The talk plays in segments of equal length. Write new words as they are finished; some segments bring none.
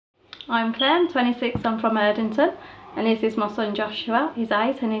I'm Claire, I'm 26, I'm from Erdington, and this is my son Joshua. He's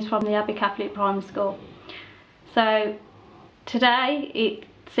 8 and he's from the Abbey Catholic Primary School. So today it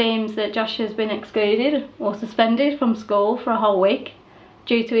seems that Joshua's been excluded or suspended from school for a whole week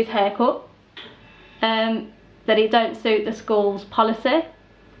due to his haircut, that it don't suit the school's policy.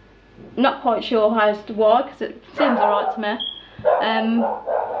 Not quite sure as to why, because it seems alright to me,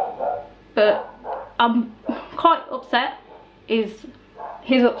 but I'm quite upset.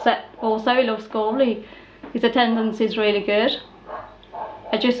 He's upset also. He loves school, his attendance is really good.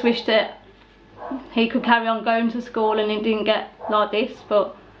 I just wish that he could carry on going to school and it didn't get like this,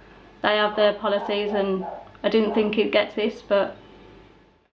 but they have their policies and I didn't think he'd get this, but